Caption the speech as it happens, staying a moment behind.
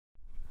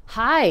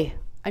Hi,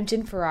 I'm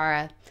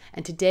Ferrara,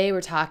 and today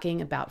we're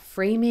talking about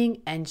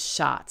framing and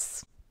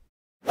shots.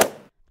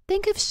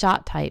 Think of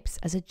shot types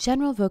as a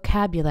general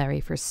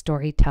vocabulary for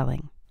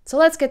storytelling. So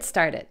let's get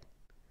started.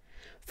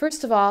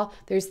 First of all,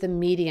 there's the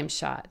medium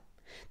shot.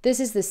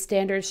 This is the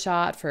standard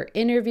shot for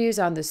interviews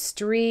on the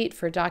street,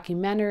 for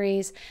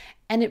documentaries,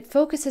 and it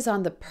focuses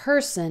on the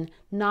person,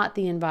 not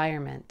the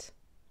environment.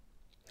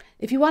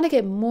 If you want to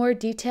get more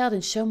detailed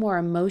and show more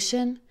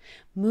emotion,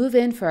 move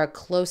in for a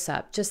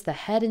close-up, just the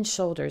head and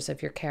shoulders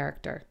of your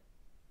character.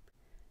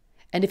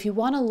 And if you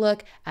want to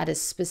look at a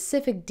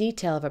specific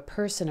detail of a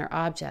person or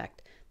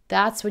object,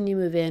 that's when you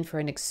move in for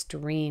an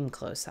extreme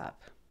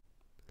close-up.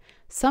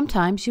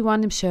 Sometimes you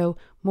want to show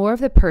more of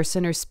the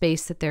person or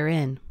space that they're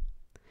in.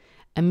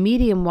 A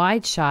medium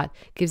wide shot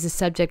gives the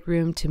subject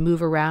room to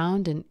move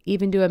around and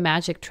even do a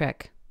magic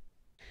trick.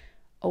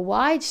 A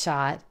wide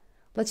shot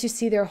lets you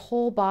see their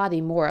whole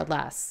body more or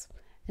less.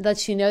 It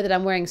lets you know that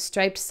I'm wearing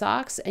striped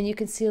socks and you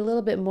can see a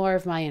little bit more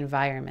of my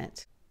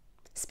environment.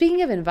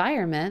 Speaking of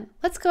environment,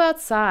 let's go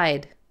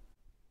outside.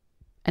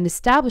 An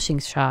establishing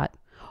shot,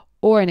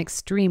 or an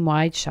extreme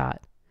wide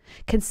shot,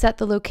 can set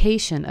the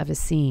location of a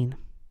scene.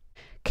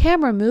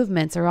 Camera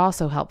movements are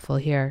also helpful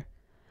here.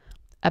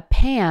 A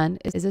pan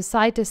is a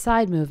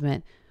side-to-side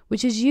movement,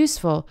 which is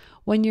useful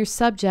when your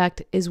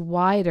subject is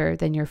wider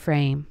than your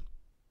frame.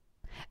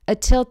 A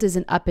tilt is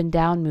an up and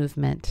down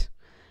movement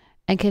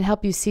and can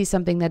help you see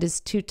something that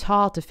is too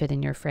tall to fit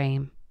in your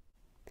frame.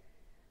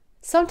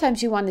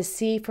 Sometimes you want to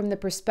see from the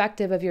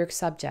perspective of your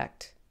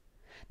subject.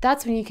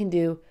 That's when you can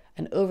do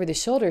an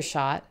over-the-shoulder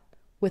shot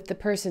with the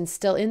person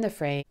still in the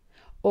frame,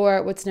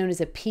 or what's known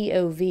as a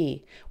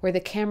POV, where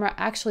the camera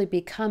actually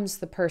becomes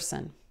the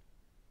person.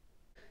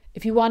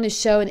 If you want to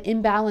show an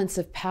imbalance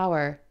of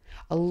power,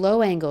 a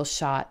low-angle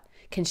shot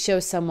can show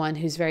someone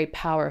who's very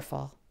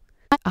powerful.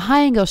 A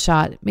high-angle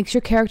shot makes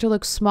your character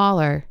look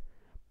smaller,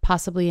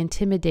 possibly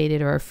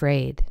intimidated or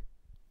afraid.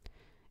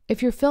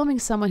 If you're filming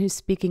someone who's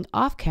speaking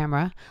off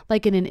camera,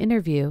 like in an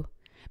interview,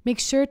 make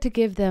sure to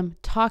give them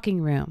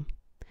talking room.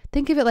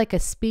 Think of it like a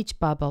speech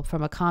bubble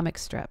from a comic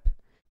strip.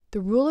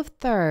 The rule of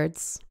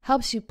thirds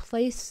helps you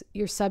place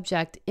your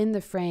subject in the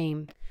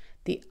frame.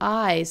 The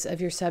eyes of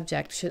your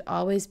subject should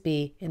always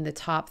be in the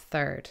top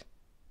third.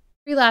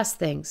 3 last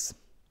things.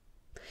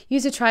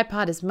 Use a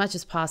tripod as much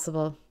as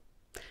possible.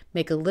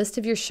 Make a list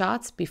of your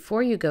shots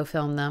before you go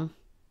film them.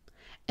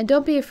 And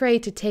don't be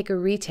afraid to take a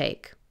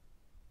retake.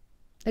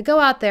 Now go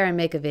out there and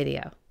make a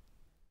video.